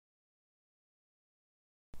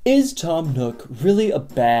Is Tom Nook really a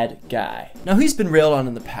bad guy? Now, he's been railed on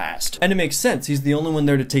in the past, and it makes sense. He's the only one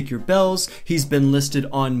there to take your bells. He's been listed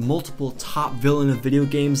on multiple top villain of video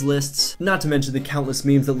games lists, not to mention the countless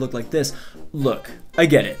memes that look like this. Look, I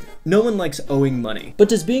get it. No one likes owing money. But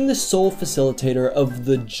does being the sole facilitator of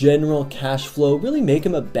the general cash flow really make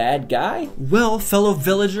him a bad guy? Well, fellow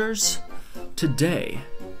villagers, today,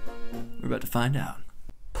 we're about to find out.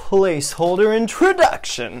 Placeholder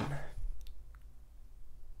introduction.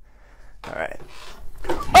 All right.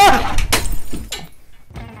 Ah!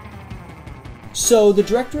 So, the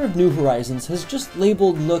director of New Horizons has just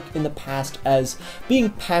labeled Nook in the past as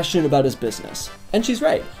being passionate about his business. And she's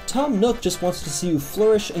right. Tom Nook just wants to see you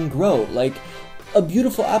flourish and grow, like a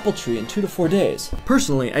beautiful apple tree in 2 to 4 days.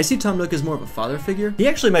 Personally, I see Tom Nook as more of a father figure. He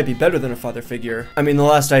actually might be better than a father figure. I mean, the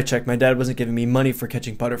last I checked, my dad wasn't giving me money for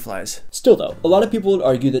catching butterflies. Still though, a lot of people would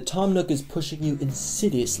argue that Tom Nook is pushing you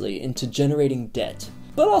insidiously into generating debt.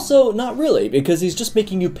 But also, not really, because he's just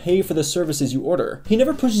making you pay for the services you order. He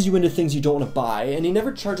never pushes you into things you don't want to buy, and he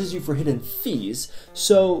never charges you for hidden fees,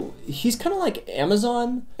 so he's kind of like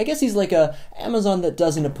Amazon. I guess he's like a Amazon that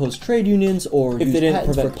doesn't oppose trade unions, or if they didn't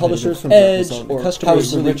prevent publishers from edge, or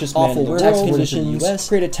customers the richest man in the tax conditions in the US,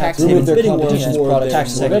 create a tax haven bidding war,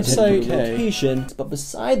 tax website, location. But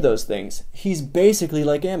beside those things, he's basically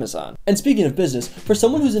like Amazon. And speaking of business, for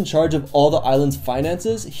someone who's in charge of all the island's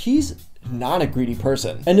finances, he's not a greedy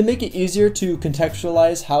person. And to make it easier to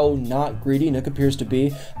contextualize how not greedy Nook appears to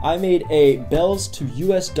be, I made a bells to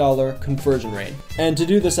US dollar conversion rate. And to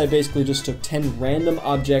do this, I basically just took 10 random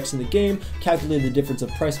objects in the game, calculated the difference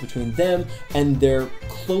of price between them and their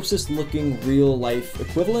closest looking real life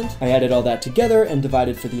equivalent. I added all that together and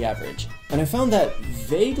divided for the average. And I found that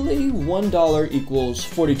vaguely $1 equals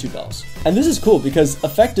 42 bells. And this is cool because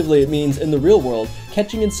effectively it means in the real world,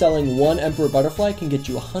 catching and selling one emperor butterfly can get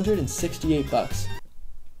you 168 bucks.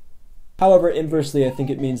 However, inversely, I think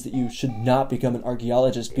it means that you should not become an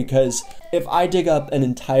archaeologist, because if I dig up an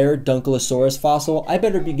entire Dunkelosaurus fossil, I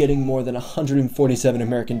better be getting more than 147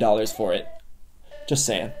 American dollars for it. Just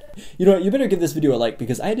saying. You know what, you better give this video a like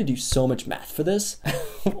because I had to do so much math for this.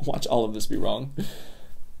 Watch all of this be wrong.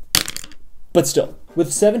 But still,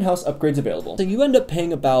 with 7 house upgrades available, so you end up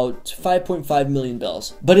paying about 5.5 million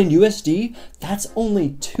bells. But in USD, that's only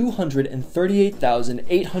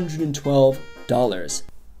 $238,812.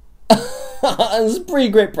 That's a pretty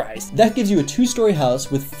great price. That gives you a 2-story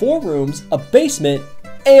house with 4 rooms, a basement,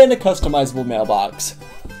 and a customizable mailbox.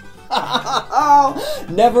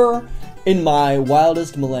 Never in my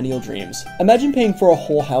wildest millennial dreams. Imagine paying for a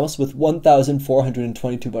whole house with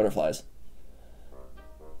 1,422 butterflies.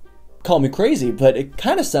 Call me crazy, but it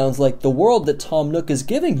kind of sounds like the world that Tom Nook is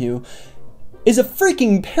giving you is a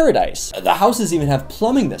freaking paradise. The houses even have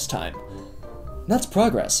plumbing this time. That's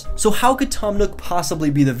progress. So how could Tom Nook possibly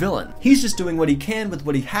be the villain? He's just doing what he can with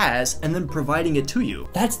what he has and then providing it to you.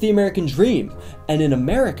 That's the American dream. And in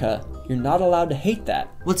America, you're not allowed to hate that.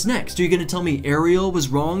 What's next? Are you gonna tell me Ariel was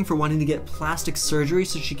wrong for wanting to get plastic surgery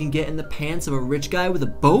so she can get in the pants of a rich guy with a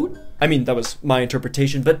boat? I mean, that was my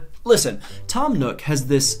interpretation, but listen, Tom Nook has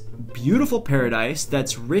this beautiful paradise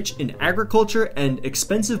that's rich in agriculture and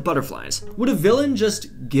expensive butterflies. Would a villain just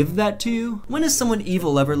give that to you? When has someone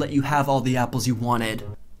evil ever let you have all the apples you wanted?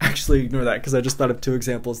 Actually, ignore that, because I just thought of 2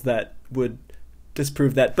 examples that would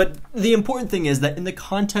disprove that. But the important thing is that in the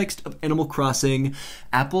context of Animal Crossing,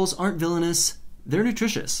 apples aren't villainous, they're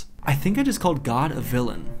nutritious. I think I just called God a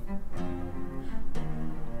villain.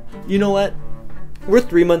 You know what? We're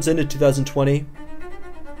 3 months into 2020.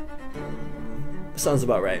 Sounds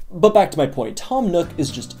about right. But back to my point, Tom Nook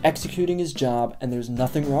is just executing his job, and there's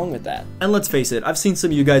nothing wrong with that. And let's face it, I've seen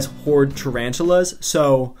some of you guys hoard tarantulas,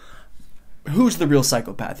 so who's the real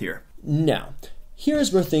psychopath here? Now,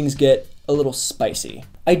 here's where things get a little spicy.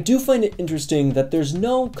 I do find it interesting that there's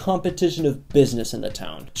no competition of business in the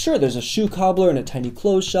town. Sure, there's a shoe cobbler and a tiny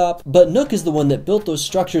clothes shop, but Nook is the one that built those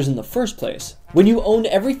structures in the first place. When you own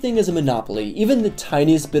everything as a monopoly, even the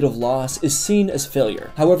tiniest bit of loss is seen as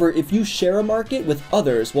failure. However, if you share a market with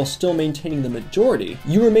others while still maintaining the majority,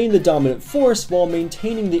 you remain the dominant force while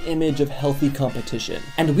maintaining the image of healthy competition.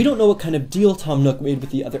 And we don't know what kind of deal Tom Nook made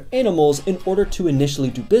with the other animals in order to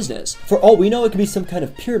initially do business. For all we know, it could be some kind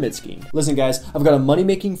of pyramid scheme. Listen guys, I've got a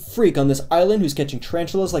money-making freak on this island who's catching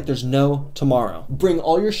tarantulas like there's no tomorrow. Bring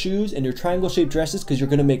all your shoes and your triangle-shaped dresses because you're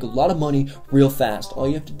gonna make a lot of money real fast. All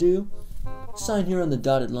you have to do, sign here on the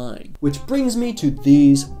dotted line. Which brings me to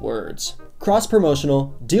these words: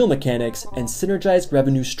 cross-promotional, deal mechanics, and synergized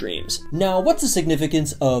revenue streams. Now, what's the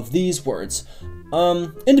significance of these words?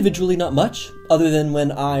 Individually, not much, other than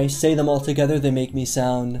when I say them all together, they make me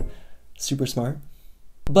sound super smart.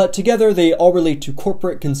 But together, they all relate to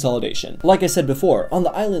corporate consolidation. Like I said before, on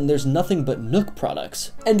the island there's nothing but Nook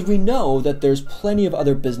products. And we know that there's plenty of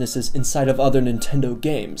other businesses inside of other Nintendo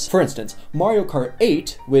games. For instance, Mario Kart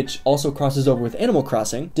 8, which also crosses over with Animal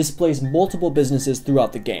Crossing, displays multiple businesses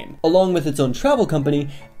throughout the game, along with its own travel company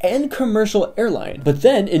and commercial airline. But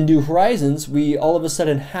then in New Horizons, we all of a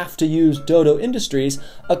sudden have to use Dodo Industries,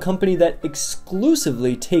 a company that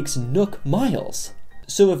exclusively takes Nook miles.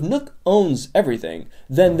 So if Nook owns everything,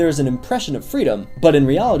 then there's an impression of freedom, but in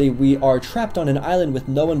reality we are trapped on an island with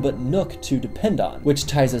no one but Nook to depend on, which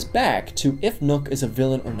ties us back to if Nook is a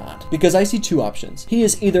villain or not. Because I see two options. He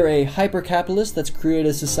is either a hyper-capitalist that's created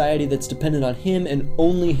a society that's dependent on him and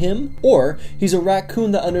only him, or he's a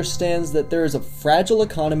raccoon that understands that there is a fragile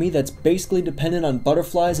economy that's basically dependent on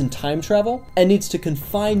butterflies and time travel, and needs to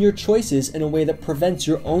confine your choices in a way that prevents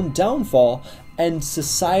your own downfall and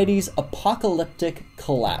society's apocalyptic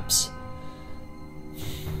collapse.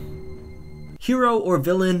 Hero or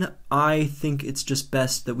villain, I think it's just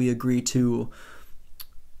best that we agree to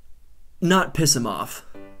not piss him off.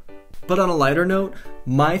 But on a lighter note,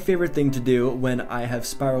 my favorite thing to do when I have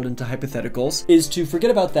spiraled into hypotheticals is to forget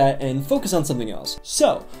about that and focus on something else.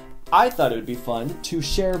 So, I thought it would be fun to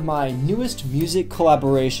share my newest music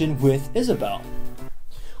collaboration with Isabel.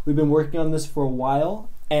 We've been working on this for a while,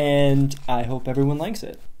 and I hope everyone likes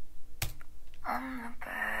it. I'm a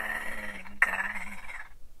bad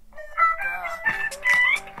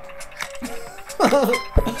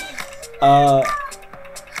guy.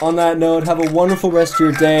 On that note, have a wonderful rest of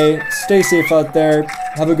your day. Stay safe out there.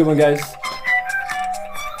 Have a good one, guys.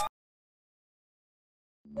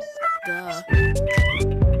 Duh.